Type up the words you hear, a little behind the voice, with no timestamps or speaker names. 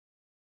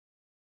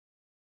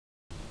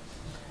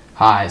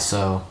Hi,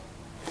 so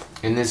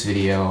in this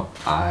video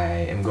I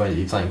am going to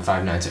be playing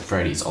Five Nights at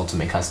Freddy's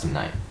Ultimate Custom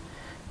Night.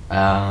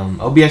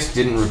 OBS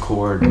didn't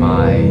record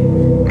my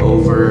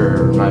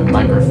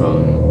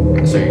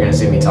microphone, so you're going to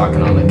see me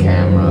talking on the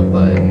camera,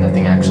 but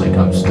nothing actually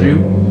comes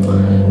through.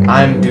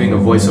 I'm doing a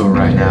voiceover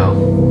right now,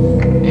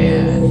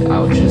 and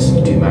I'll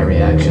just do my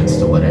reactions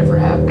to whatever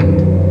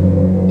happened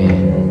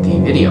in the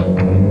video.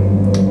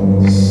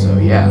 So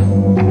yeah,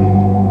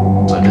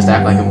 so just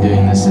act like I'm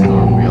doing this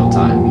in real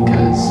time,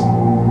 because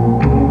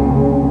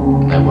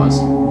I was.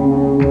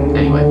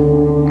 Anyway,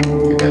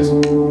 here goes.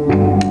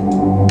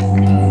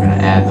 We're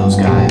gonna add those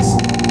guys.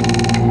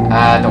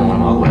 I don't want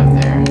them all the way up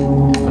there.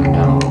 Just put them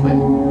down a little bit.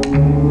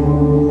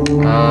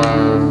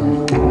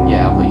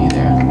 Yeah, I'll put you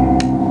there.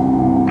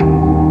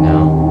 No.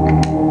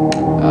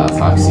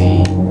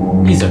 Foxy.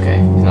 He's okay.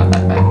 He's not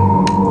that bad.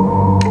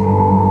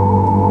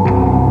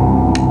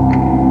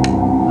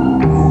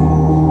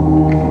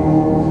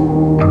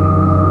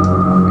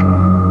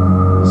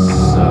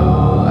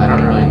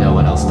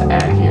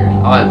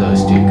 I'll add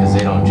those two because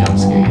they don't jump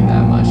scare you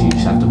that much. You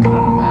just have to put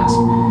on a mask.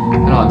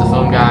 And I'll add the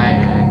phone guy,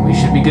 and we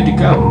should be good to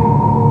go.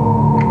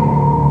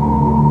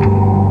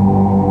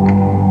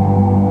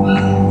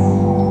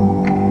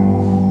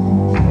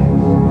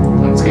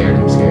 I'm scared. I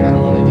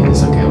don't want to do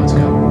this. Okay, let's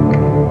go.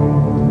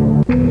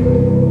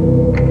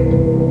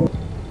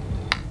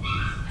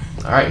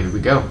 Alright, here we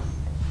go.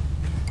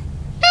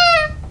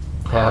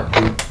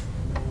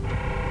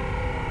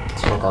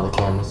 Let's check all the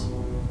cameras.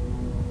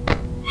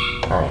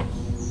 Alright.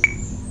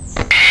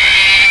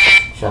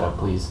 Shut up,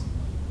 please.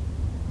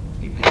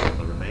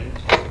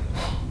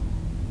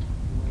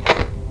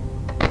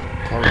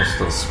 Camera's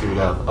still screwed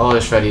up. Oh,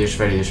 there's Freddy. He's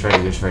still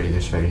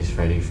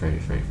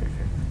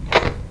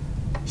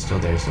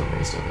there. Shut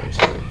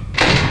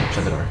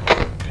the door.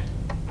 Okay.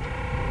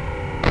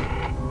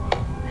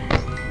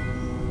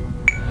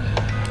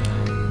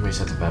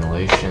 Reset the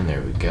ventilation.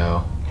 There we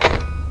go.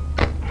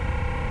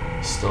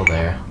 He's still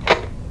there.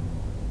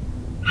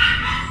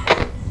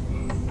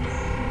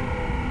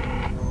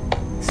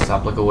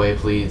 Stop, look away,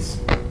 please.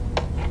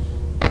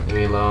 Leave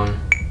me alone.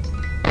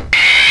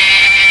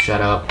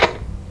 Shut up.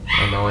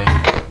 Annoying.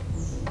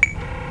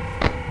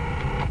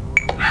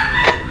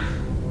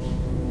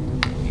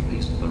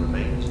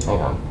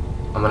 Hold on.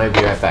 I'm gonna be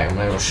right back. I'm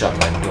gonna go shut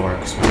my door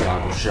because my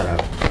dog will shut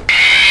up.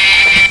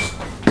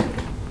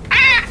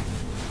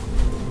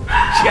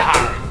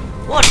 Jar,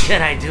 what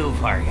can I do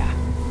for ya?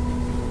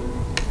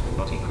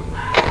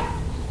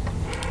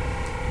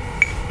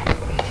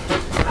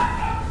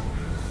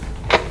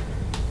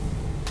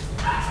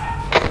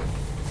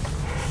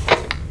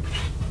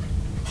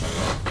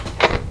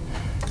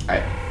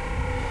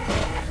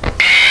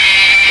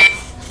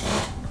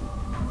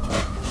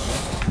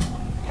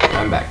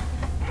 I'm back.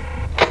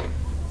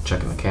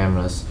 Checking the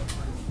cameras.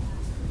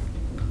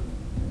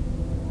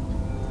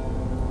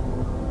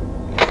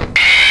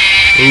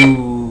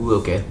 Ooh,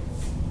 okay.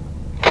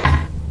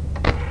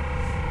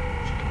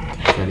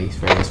 Freddy's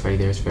there.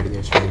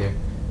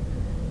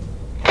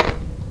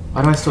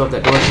 Why do I still have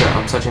that door shut?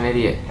 I'm such an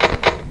idiot.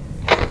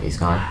 He's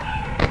gone.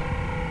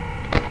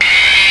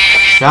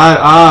 Shut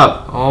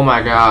up! Oh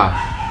my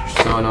gosh.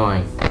 You're so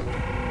annoying.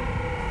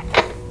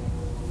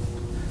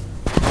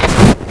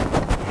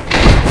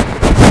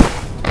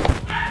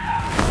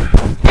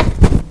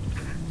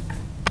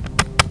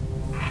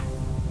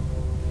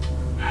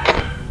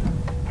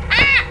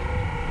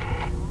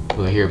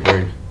 I hear a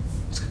bird.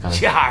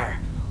 Jar,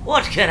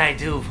 what can I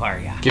do for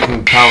ya? Give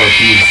him power,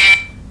 please.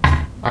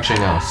 Actually,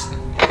 no.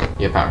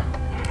 Yeah, power.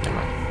 Never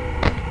mind.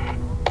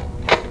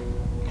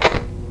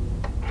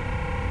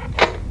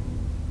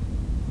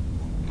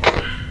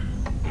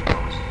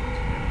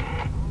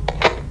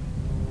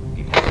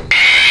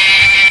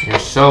 You're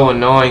so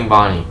annoying,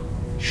 Bonnie.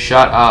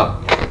 Shut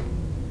up.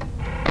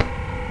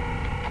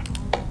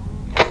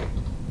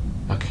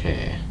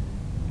 Okay.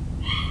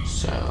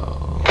 So.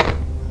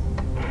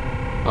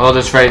 Oh,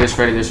 there's Freddy. Shut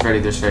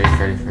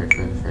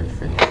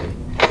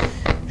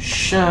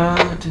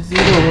the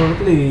door,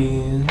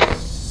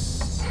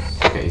 please.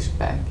 Okay, he's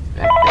back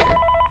there.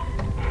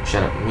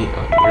 Shut up.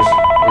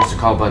 Where's the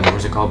call button?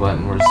 Where's the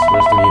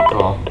mute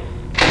call?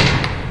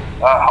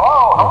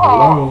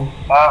 Hello.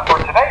 For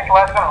today's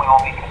lesson, we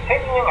will be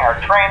continuing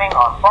our training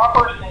on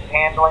proper suit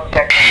handling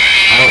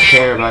techniques. I don't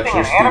care about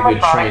your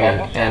stupid training,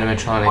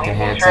 animatronic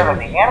enhancing. Ensure that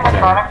the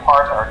animatronic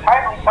parts are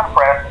tightly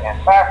compressed and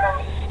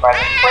fastened by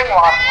the spring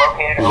locks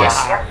located around the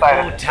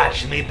inside of the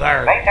touch me,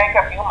 bird. It may take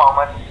a few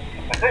moments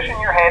to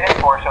position your head and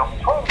torso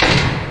between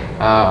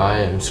them. I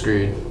am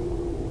screwed.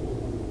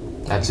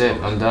 That's it.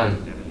 I'm done.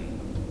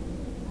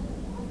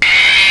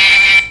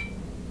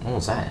 What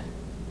was that?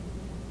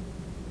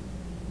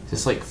 Is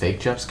this like fake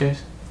jump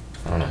scares?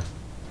 I don't know.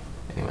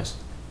 Anyways.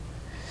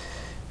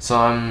 So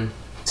I'm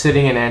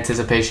sitting in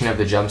anticipation of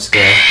the jump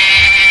scare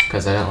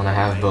because I don't want to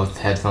have both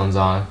headphones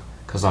on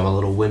because I'm a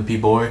little wimpy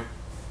boy.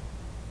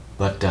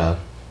 But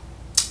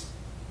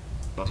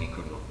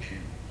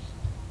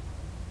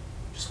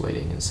just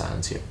waiting in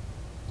silence here.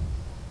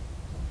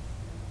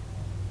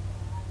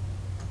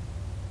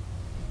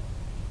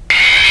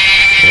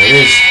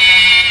 is.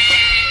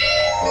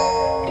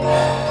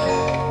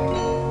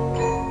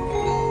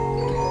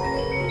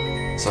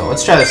 So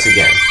let's try this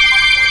again.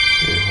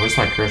 Dude, where's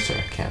my cursor?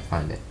 I can't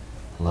find it.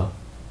 Hello?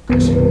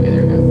 Cursor. Okay,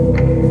 there we go.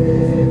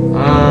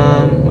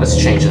 Let's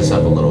change this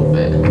up a little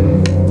bit.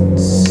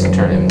 Let's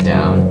turn him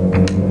down.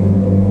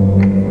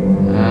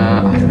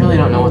 I really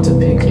don't know what to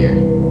pick here.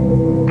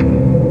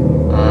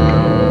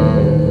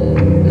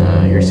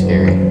 No, you're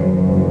scary.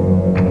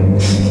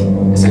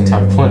 This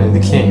entire point of the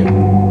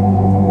game.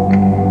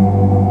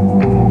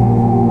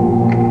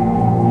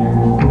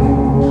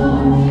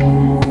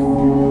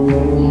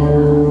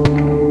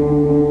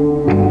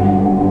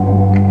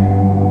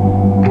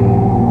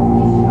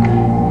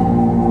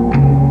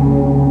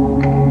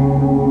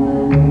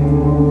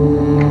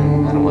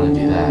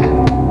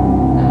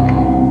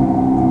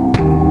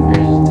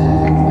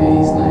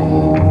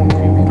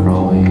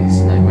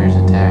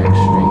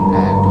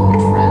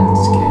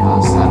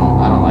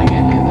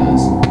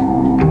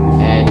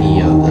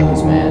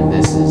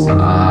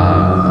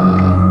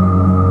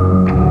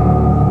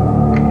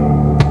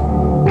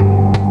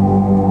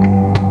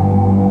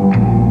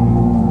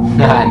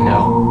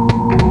 No.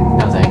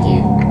 No, thank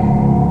you.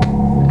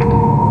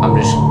 I'm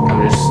just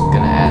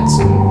gonna add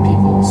some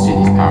people. Let's do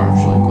these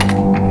power-ups really quick.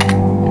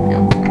 There we go.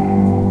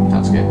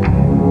 Sounds good.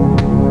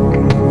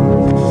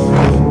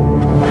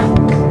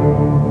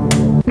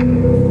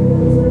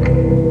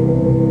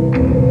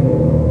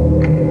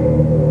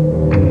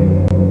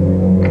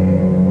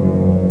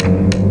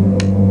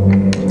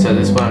 So at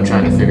this point I'm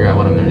trying to figure out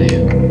what I'm gonna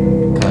do,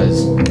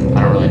 because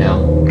I don't really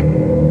know.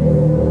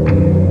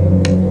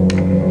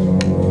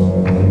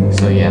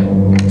 So yeah,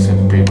 it's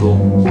gonna be pretty cool.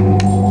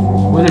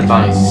 Withered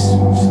Bonnie's,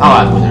 I'll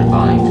add Withered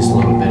Bonnie, just a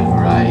little bit of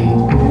variety.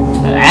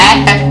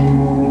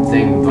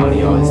 Thing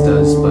Bonnie always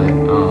does, but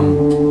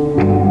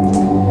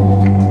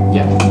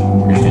yeah,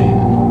 appreciate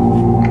it.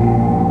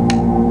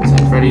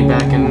 Set Freddy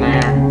back in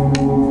there,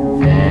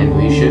 and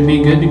we should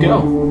be good to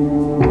go.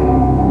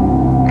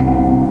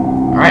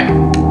 Alright,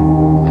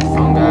 that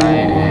phone guy,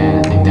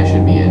 and I think that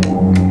should be it.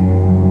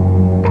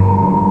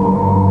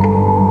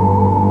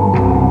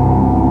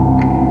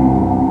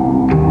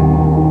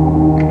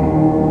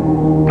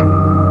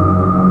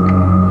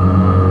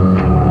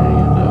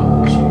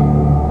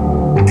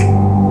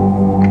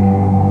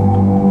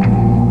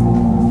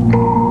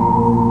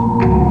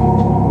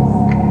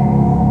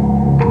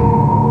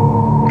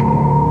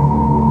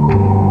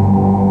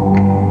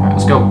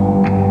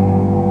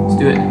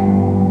 Do it.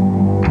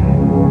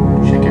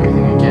 Check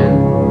everything again.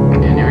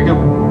 And here we go.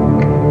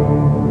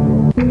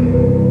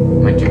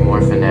 Might do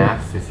more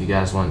Fnaf if you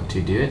guys want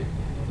to do it.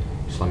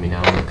 Just let me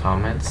know in the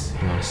comments.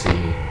 If you want to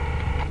see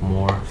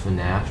more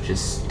Fnaf,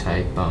 just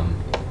type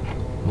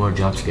more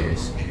jump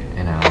scares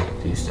and I'll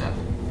do stuff.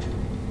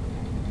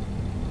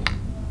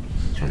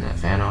 Turn that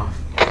fan off.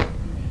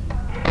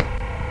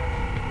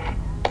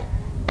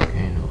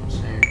 Okay, no one's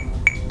there.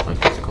 Like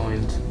these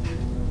coins.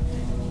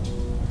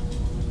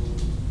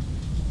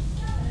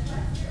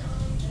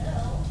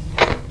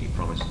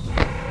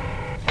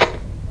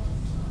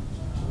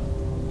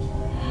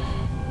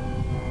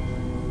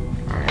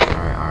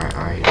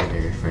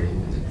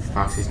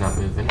 Foxy's not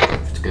moving.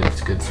 It's good,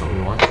 it's good. It's what we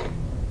want.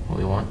 What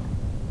we want.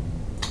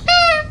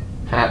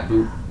 Hat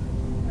boot.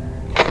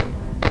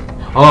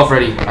 Oh,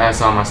 Freddy. I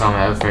saw him. Oh,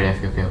 Freddy.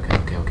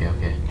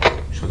 Okay.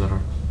 Shut the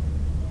door.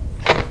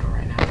 Shut the door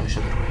right now. Do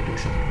shut the door right. Do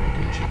shut the door right.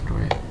 Do shut the door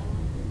right.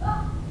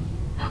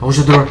 Oh,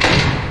 shut the door.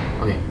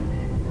 Okay.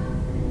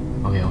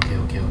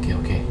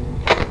 Okay.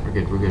 We're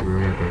good.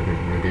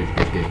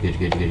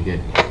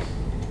 Good.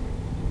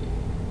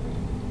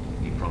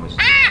 You promised.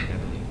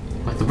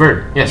 Like the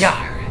bird. Yes.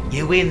 Yar,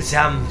 you win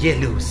some, you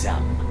lose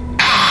some.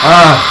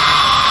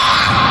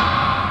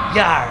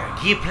 Yar,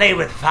 you play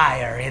with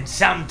fire, and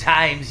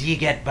sometimes you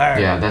get burned.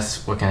 Yeah,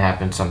 that's what can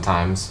happen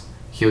sometimes.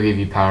 He'll give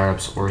you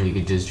power-ups, or he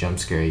could just jump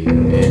scare you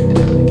and end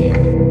the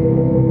game.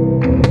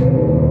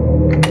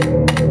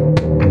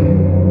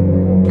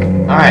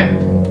 Alright,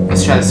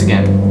 let's try this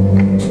again.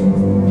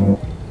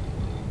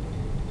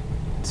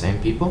 Same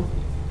people,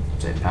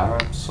 same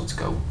power-ups, let's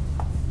go.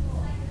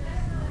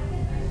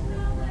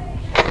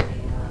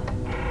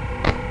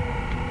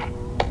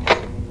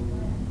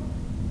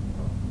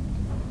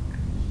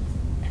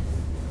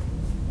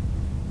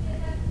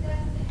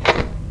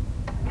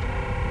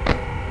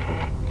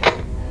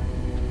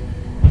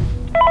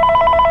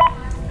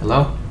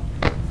 Hello?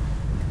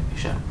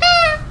 Shut up.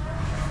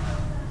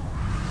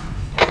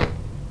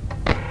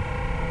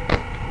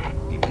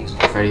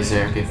 Freddy's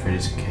there. Okay,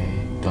 Freddy's okay.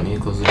 Don't need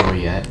to close the door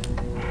yet.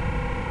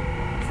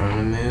 For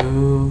him to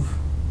move.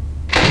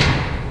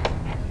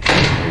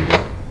 There you go.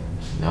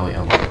 No, wait,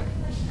 oh.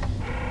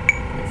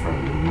 Wait for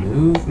him to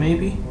move,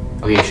 maybe?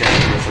 Okay, shut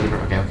the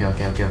door.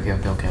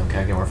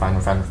 Okay. We're fine.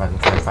 Fine.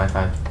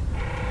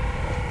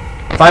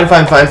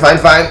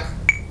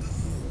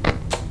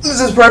 This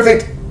is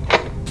perfect.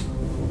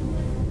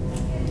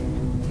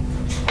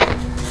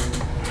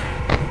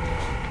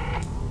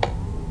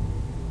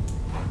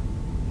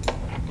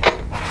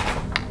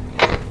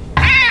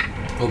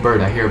 Oh,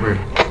 bird, I hear a bird.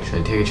 Should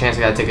I take a chance?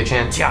 I gotta take a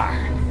chance. Jar,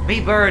 me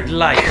bird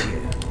likes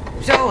you,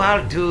 so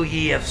I'll do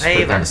ye a Just put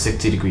it down favor. to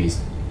 60 degrees.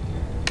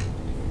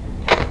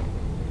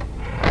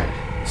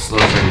 Alright, slow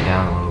Freddy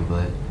down a little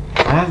bit.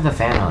 I have the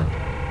fan on.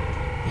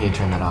 You need to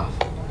turn that off.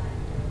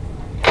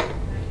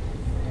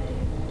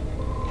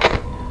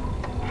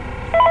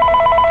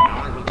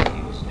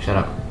 Shut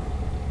up.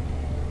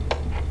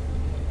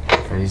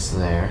 Freddy's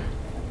there.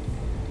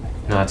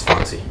 No, that's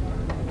Foxy.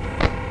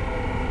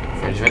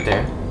 Freddy's right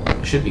there.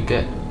 It should be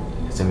good.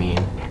 Because, I mean,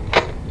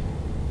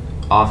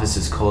 office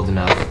is cold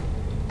enough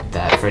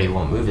that Freddy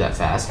won't move that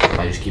fast. If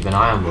I just keep an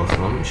eye on both of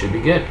them, it should be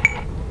good.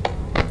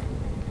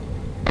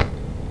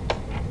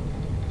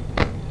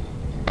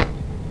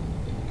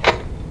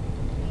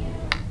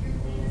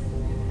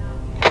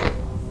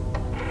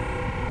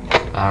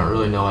 I don't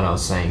really know what I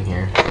was saying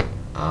here.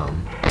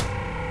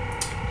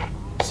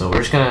 So we're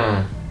just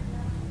gonna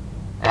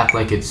act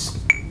like it's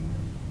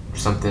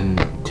something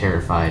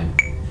terrified.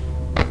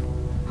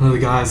 Oh, the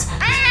guys.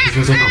 He's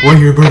gonna say, oh, I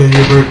hear a bird, I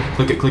hear a bird.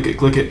 Click it, click it,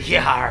 click it.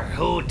 Yar,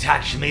 who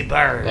touched me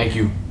bird? Thank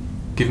you.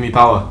 Give me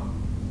power.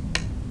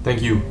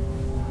 Thank you.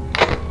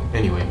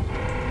 Anyway.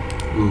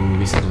 Ooh,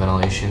 reset the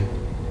ventilation.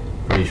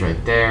 Freddy's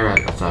right there,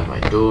 right outside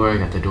my door. I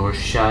got the door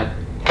shut.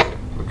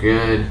 We're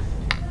good.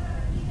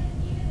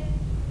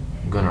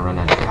 I'm gonna run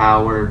out of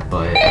power,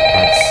 but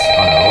that's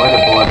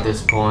unavoidable at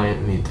this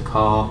point. Need to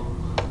call.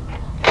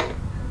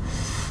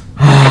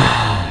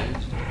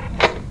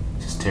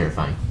 Just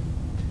terrifying.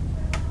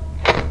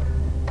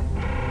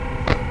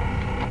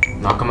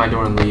 Knock on my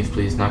door and leave,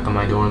 please. Knock on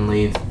my door and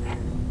leave.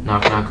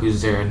 Knock, knock,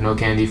 who's there? No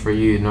candy for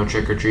you. No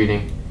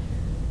trick-or-treating.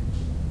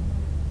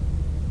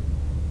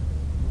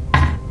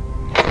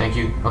 Thank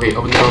you. Okay,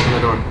 open the door, open the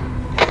door.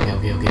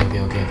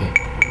 Okay.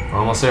 We're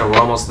almost there, we're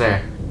almost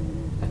there.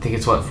 I think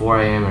it's, what,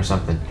 4 a.m. or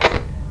something.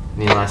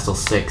 Need to last till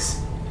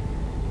 6.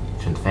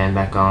 Turn the fan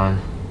back on.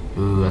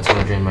 Ooh, that's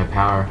gonna drain my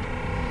power.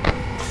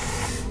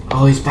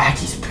 Oh, he's back,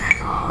 he's back.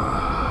 Oh.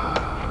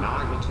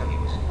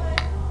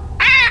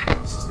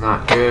 This is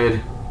not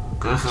good.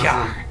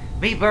 Yar,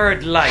 me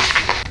bird likes you,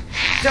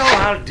 so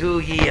I'll do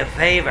ye a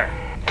favor.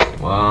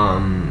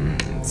 Well,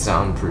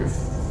 soundproof,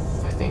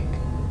 I think.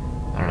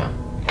 I don't know.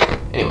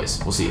 Anyways,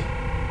 we'll see.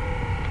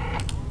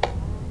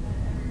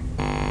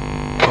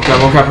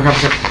 Oh crap.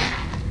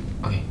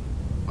 Okay,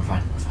 we're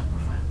fine.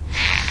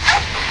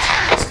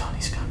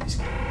 He's gone.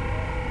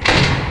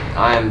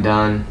 I am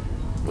done.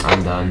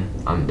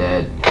 I'm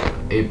dead.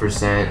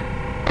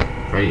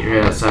 8%. Right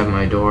outside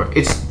my door.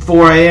 It's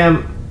 4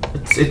 a.m.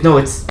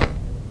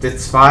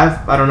 It's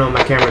 5? I don't know,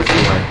 my camera's in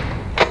the way.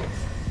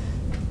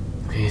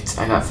 Okay,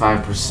 I got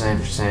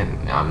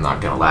 5%. I'm not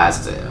gonna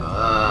last it.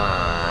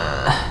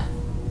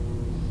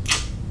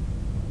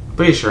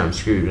 Pretty sure I'm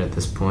screwed at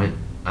this point.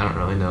 I don't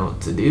really know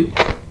what to do.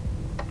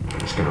 I'm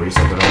just gonna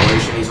reset the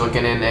ventilation. He's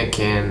looking in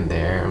again.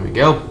 There we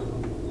go.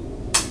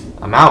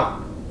 I'm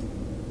out.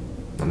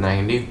 Nothing I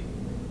can do.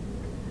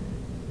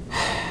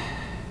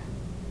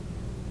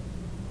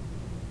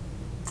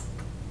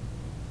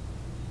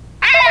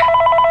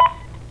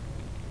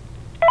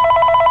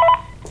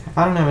 If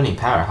I don't have any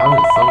power, how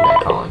is the phone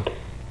guy calling?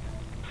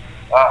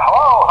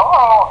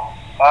 Hello.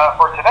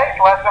 For today's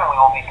lesson, we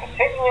will be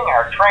continuing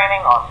our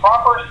training on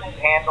proper suit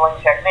handling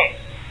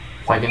techniques.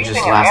 If I can just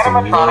last a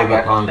little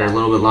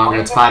bit longer.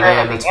 It's 5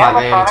 a.m. It's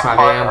 5 a.m. It's 5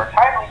 a.m. Are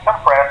tightly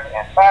compressed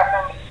and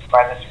fastened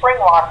by the spring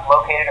locks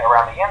located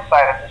around the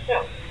inside of the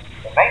suit.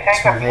 It may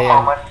take a few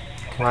moments.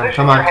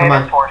 Come on.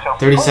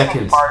 30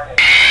 seconds.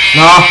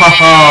 No!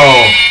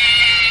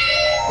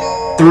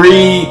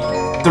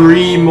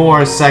 3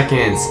 more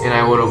seconds and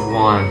I would have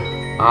won.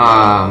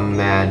 Ah, I'm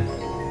mad.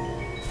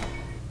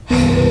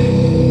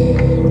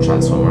 We'll try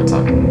this one more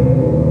time.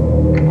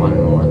 One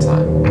more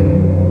time.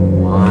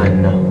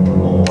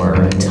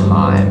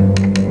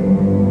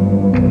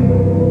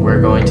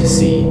 We're going to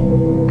see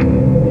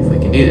if we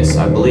can do this.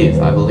 I believe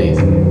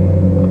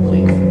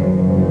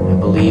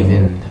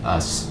in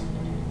us.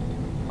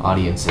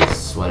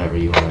 Audiences, whatever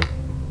you want to.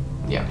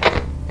 Yeah.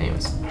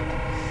 Anyways. We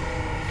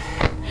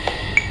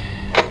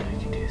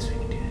can do this.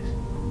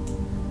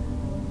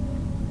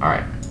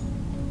 Alright.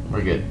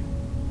 We're good.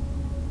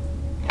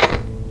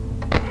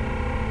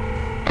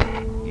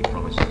 He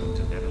promised to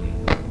never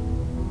leave.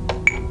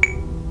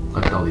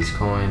 Collect all these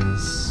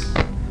coins.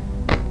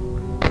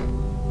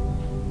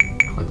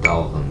 Collect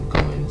all of them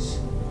coins.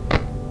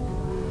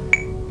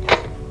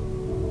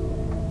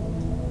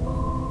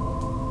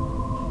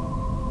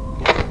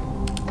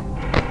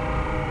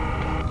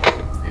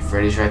 Okay,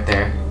 Freddy's right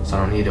there, so I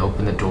don't need to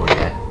open the door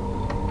yet.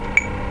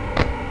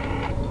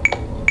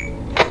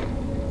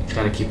 Just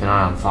gotta keep an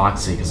eye on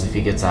Foxy, because if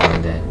he gets out,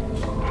 I'm dead.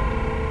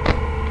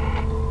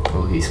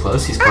 Oh, he's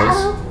close.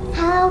 Uh-oh,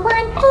 how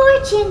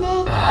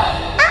unfortunate.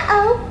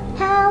 Uh-oh,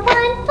 how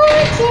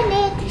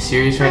unfortunate. Are you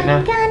serious right now?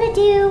 I'm gonna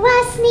do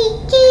a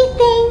sneaky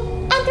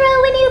thing and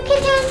throw a new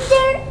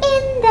contender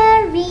in the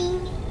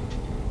ring.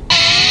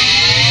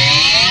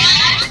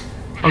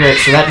 Okay,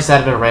 so that just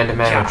added a random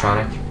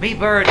animatronic. Me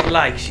bird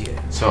likes you.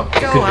 So it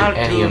So could I'll be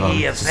any do of them.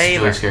 ye a It's really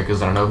favor. scary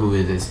because I don't know who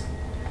it is.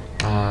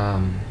 I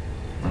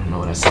don't know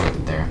what I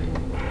selected there.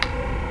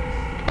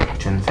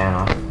 Turn the fan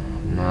off.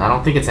 No, I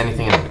don't think it's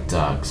anything in the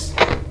ducts.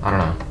 I don't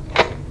know.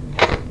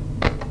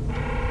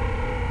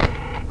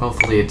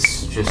 Hopefully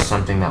it's just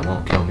something that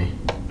won't kill me.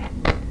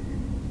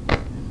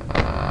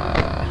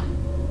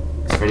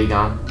 Is Freddy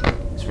gone?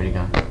 Is Freddy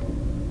gone?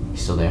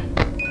 He's still there.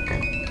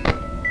 Okay.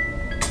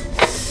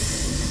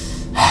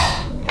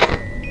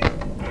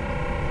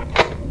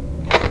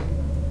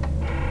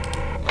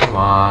 Come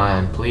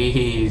on,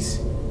 please.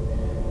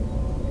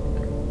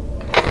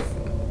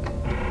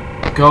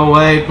 Go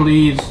away,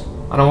 please.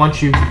 I don't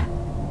want you.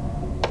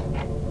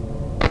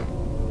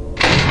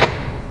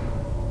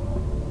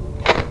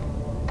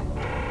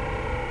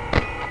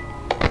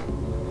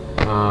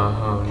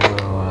 Oh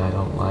no, I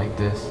don't like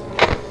this.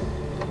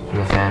 Turn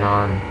the fan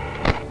on.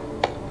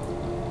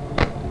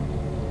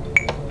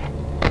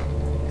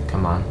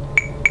 Come on.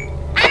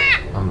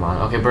 Come on.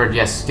 Okay, bird,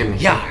 yes, give me.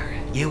 Yar,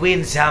 you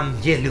win some,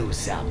 you lose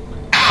some.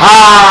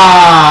 Ah!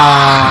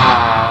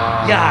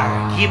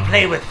 Yar, you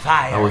play with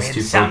fire, I was and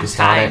too focused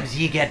on it. sometimes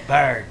you get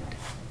burned.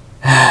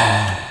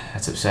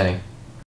 That's upsetting.